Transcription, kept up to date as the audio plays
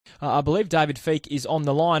I believe David Feek is on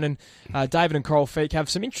the line, and David and Coral Feek have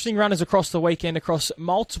some interesting runners across the weekend across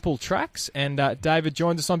multiple tracks, and David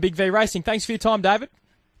joins us on Big V Racing. Thanks for your time, David.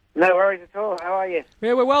 No worries at all. How are you?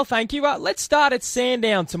 Yeah, we're well, thank you. Let's start at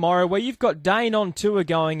Sandown tomorrow, where you've got Dane on tour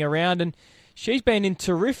going around, and she's been in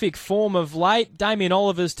terrific form of late. Damien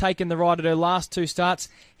Oliver's taken the ride at her last two starts.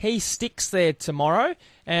 He sticks there tomorrow.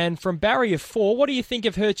 And from barrier 4, what do you think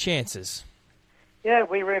of her chances? Yeah,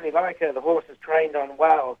 we really like her. The horse has trained on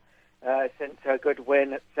well since her good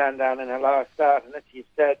win at Sandown in her last start. And as you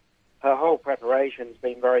said, her whole preparation's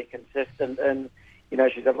been very consistent. And, you know,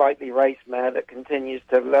 she's a lightly race mare that continues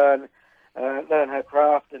to learn her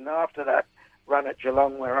craft. And after that run at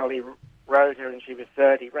Geelong where Ollie rode her and she was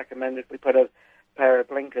third, he recommended we put a pair of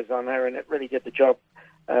blinkers on her, and it really did the job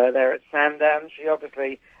there at Sandown. She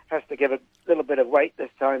obviously has to give a little bit of weight this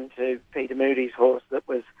time to Peter Moody's horse that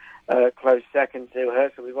was close second to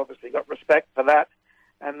her, so we've obviously got respect for that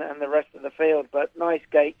and the rest of the field. But nice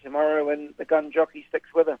gate tomorrow, and the gun jockey sticks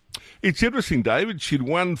with her. It's interesting, David. She'd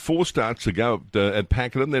won 4 starts ago at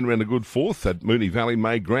Pakenham, then ran a good 4th at Moonee Valley,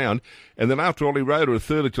 made ground, and then after Ollie rode her a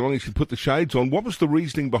 3rd at Geelong, she'd put the shades on. What was the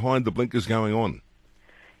reasoning behind the blinkers going on?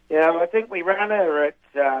 Yeah, well, I think we ran her at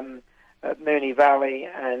Moonee Valley,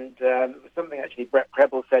 and something actually Brett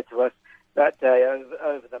Preble said to us that day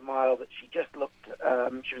over the mile, that she just looked,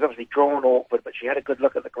 she was obviously drawn awkward, but she had a good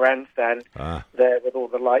look at the grandstand there with all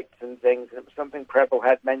the lights and things, and it was something Preble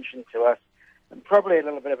had mentioned to us, and probably a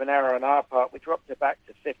little bit of an error on our part. We dropped her back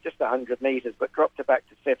to just 100 metres, but dropped her back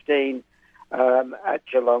to 15 at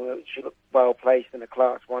Geelong. She looked well placed in a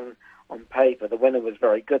Class 1 on paper. The winner was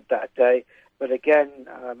very good that day, but again,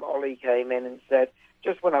 Ollie came in and said,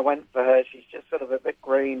 just when I went for her, she's just sort of a bit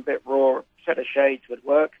green, a bit raw, a set of shades would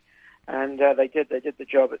work. And they did the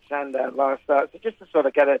job at Sandown last start. So just to sort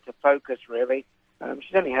of get her to focus, really.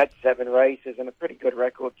 She's only had 7 races and a pretty good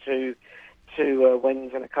record, two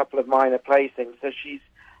wins and a couple of minor placings. So she's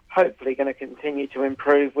hopefully going to continue to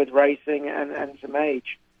improve with racing and some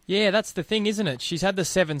age. Yeah, that's the thing, isn't it? She's had the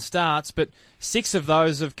 7 starts, but 6 of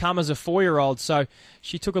those have come as a 4-year-old, so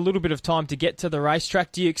she took a little bit of time to get to the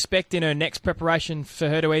racetrack. Do you expect in her next preparation for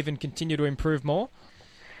her to even continue to improve more?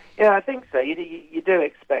 Yeah, I think so. You do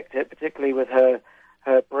expect it, particularly with her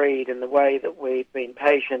breed and the way that we've been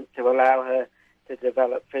patient to allow her to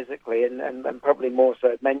develop physically and probably more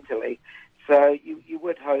so mentally. So you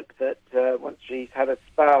would hope that once she's had a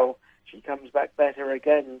spell, she comes back better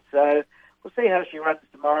again. So we'll see how she runs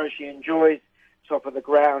tomorrow. She enjoys top of the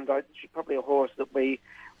ground. She's probably a horse that we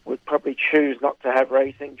would probably choose not to have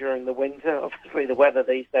racing during the winter. Obviously, the weather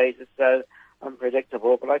these days is so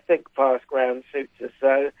unpredictable, but I think fast ground suits her.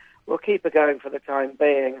 So we'll keep her going for the time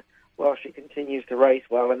being while she continues to race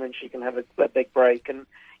well, and then she can have a big break. And,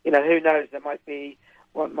 you know, who knows, there might be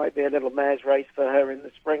a little mare's race for her in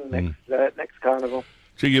the spring next carnival.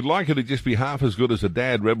 So you'd like her to just be half as good as her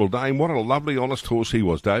dad, Rebel Dane. What a lovely, honest horse he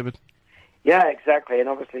was, David. Yeah, exactly. And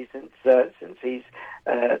obviously since he's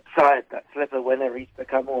sired that Slipper winner, he's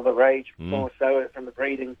become all the rage, more so from the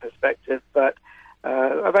breeding perspective. But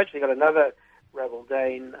I've actually got another Rebel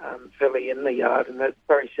Dane filly in the yard, and that's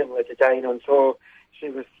very similar to Dane on tour. She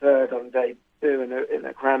was 3rd on debut in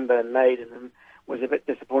a Cranbourne maiden and was a bit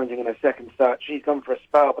disappointing in her second start. She's gone for a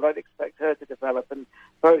spell, but I'd expect her to develop, and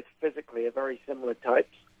both physically are very similar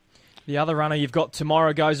types. The other runner you've got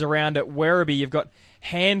tomorrow goes around at Werribee. You've got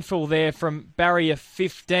Handful there from barrier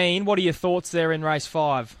 15. What are your thoughts there in race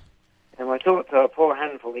 5? And my thoughts are, poor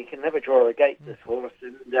Handful, he can never draw a gate, this horse,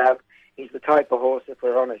 and he's the type of horse, if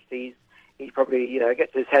we're honest, he's probably,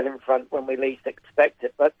 gets his head in front when we least expect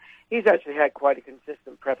it. But he's actually had quite a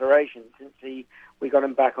consistent preparation since we got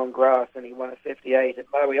him back on grass and he won a 58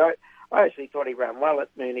 at Bowie. I actually thought he ran well at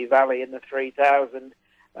Moonee Valley in the 3,000.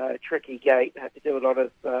 Tricky gate, had to do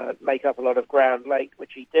make up a lot of ground late,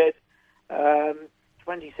 which he did.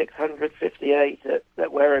 2,658 at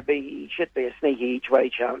Werribee. He should be a sneaky each-way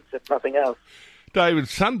chance, if nothing else. David,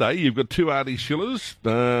 Sunday, you've got 2 Artie Schillers,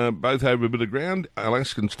 both over a bit of ground.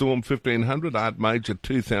 Alaskan Storm 1,500, Art Major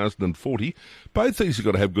 2,040. Both these have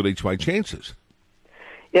got to have good each-way chances.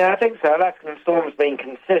 Yeah, I think so. Alaskan Storm's been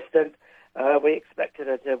consistent. We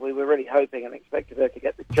were really hoping and expected her to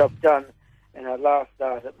get the job done in her last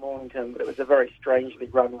start at Mornington, but it was a very strangely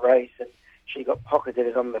run race, and she got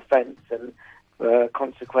pocketed on the fence and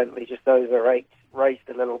consequently just raced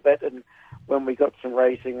a little bit. And when we got some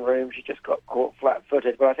racing room, she just got caught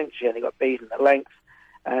flat-footed. But I think she only got beaten at length,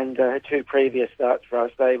 and her 2 previous starts for our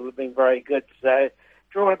stable have been very good. So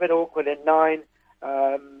drawn a bit awkward in 9.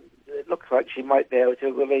 It looks like she might be able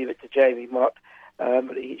to. We'll leave it to Jamie Mott.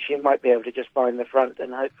 But she might be able to just find the front,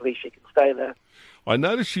 and hopefully she can stay there. I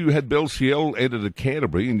noticed you had Belciel entered at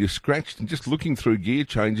Canterbury, and you scratched, and just looking through gear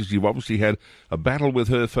changes, you've obviously had a battle with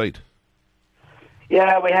her feet.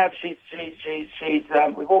 Yeah, we have. She's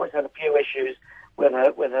we've always had a few issues with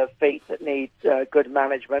her feet that need good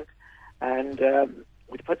management, and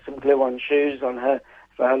we put some glue-on shoes on her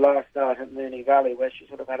for her last start at Moonee Valley, where she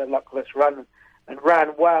sort of had a luckless run and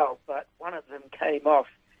ran well, but one of them came off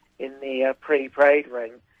in the pre-parade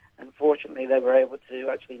ring. Unfortunately, they were able to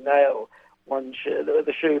actually nail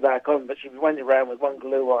the shoe back on, but she went around with one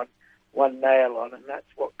glue on, one nail on, and that's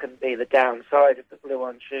what can be the downside of the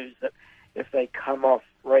glue-on shoes, that if they come off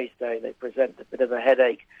race day, they present a bit of a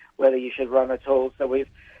headache whether you should run at all. So we've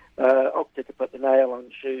opted to put the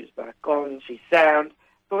nail-on shoes back on. She's sound.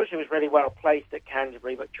 Thought she was really well placed at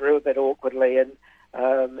Canterbury, but drew a bit awkwardly, and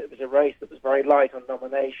it was a race that was very light on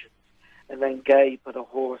nominations. And then Gay put a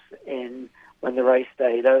horse in when the race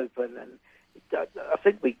stayed open, and I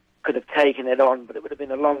think we could have taken it on, but it would have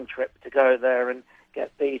been a long trip to go there and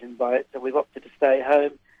get beaten by it. So we've opted to stay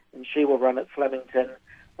home, and she will run at Flemington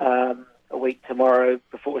a week tomorrow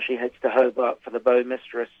before she heads to Hobart for the Bow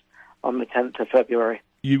Mistress on the 10th of February.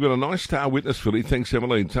 You've got a nice star witness filly. Thanks,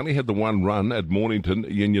 Emmeline. It's only had the one run at Mornington,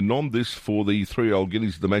 and you nommed this for the 3-year-old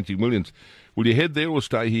Guineas of the Magic Millions. Will you head there or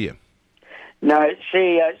stay here? No,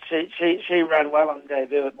 she ran well on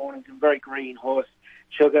debut at Mornington. Very green horse.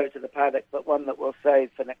 She'll go to the paddock, but one that we'll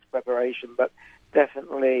save for next preparation. But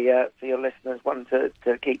definitely for your listeners, one to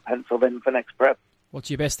keep penciled in for next prep.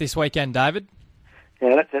 What's your best this weekend, David?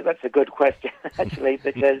 Yeah, that's a good question actually,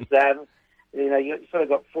 because you sort of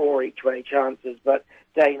got 4 each way chances, but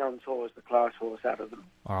Dane on Tour is the class horse out of them.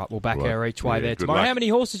 All right, we'll back her each way there tomorrow. Luck. How many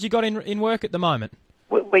horses you got in work at the moment?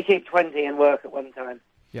 We keep 20 in work at one time.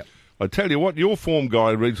 Yep. I tell you what, your form guy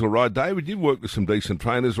reads all right, David. You've worked with some decent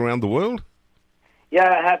trainers around the world. Yeah,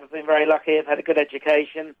 I have. I've been very lucky. I've had a good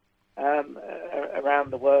education around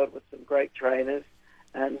the world with some great trainers,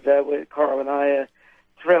 and Coral and I are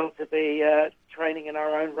thrilled to be training in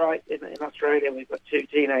our own right in Australia. We've got 2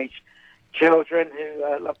 teenage children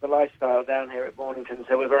who love the lifestyle down here at Mornington,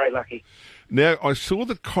 so we're very lucky. Now, I saw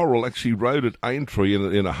that Coral actually rode at Aintree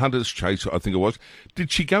in a hunter's chase, I think it was. Did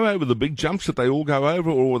she go over the big jumps that they all go over,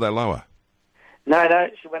 or were they lower? No,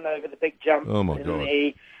 she went over the big jump. Oh, my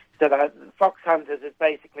God. So the Fox Hunters is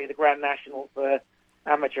basically the Grand National for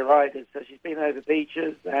amateur riders. So she's been over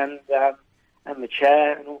beaches and the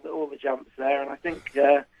chair and all the jumps there. And I think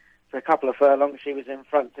for a couple of furlongs she was in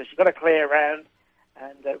front. So she got a clear round,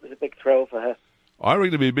 and it was a big thrill for her. I reckon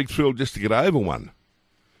it'd be a big thrill just to get over one.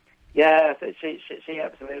 Yeah, she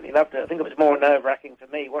absolutely loved it. I think it was more nerve-wracking for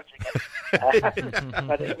me watching it.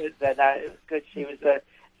 But it was good. She was a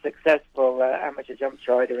successful amateur jumps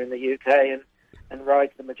rider in the UK and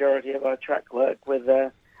rides the majority of our track work with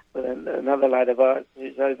another lad of ours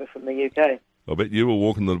who's over from the UK. I bet you were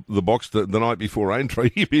walking the box the night before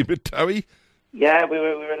Aintree. You'd be a bit toey. Yeah, we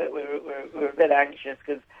were a bit anxious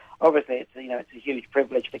because obviously it's a huge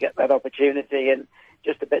privilege to get that opportunity, and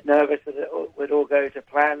just a bit nervous that it would all go to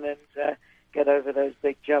plan and get over those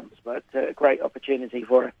big jumps, but a great opportunity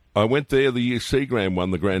for her. I went there the year Seagram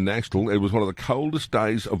won the Grand National. It was one of the coldest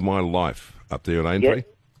days of my life up there at Aintree.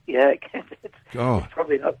 Yeah, God. It's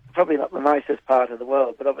probably not the nicest part of the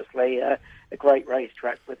world, but obviously a great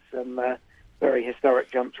racetrack with some very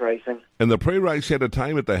historic jumps racing. And the pre-race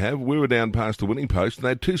entertainment they have, we were down past the winning post, and they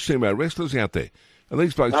had 2 sumo wrestlers out there. And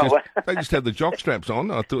these blokes they just had the jock straps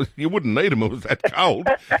on. I thought you wouldn't need them, it was that cold.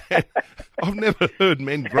 I've never heard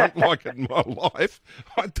men grunt like it in my life.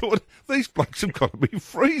 I thought, these blokes have got to be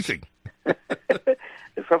freezing.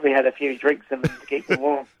 They probably had a few drinks in them to keep them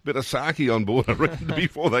warm. Bit of sake on board, I reckon,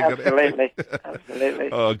 before they got out.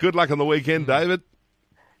 Absolutely. Good luck on the weekend, David.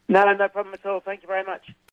 No problem at all. Thank you very much.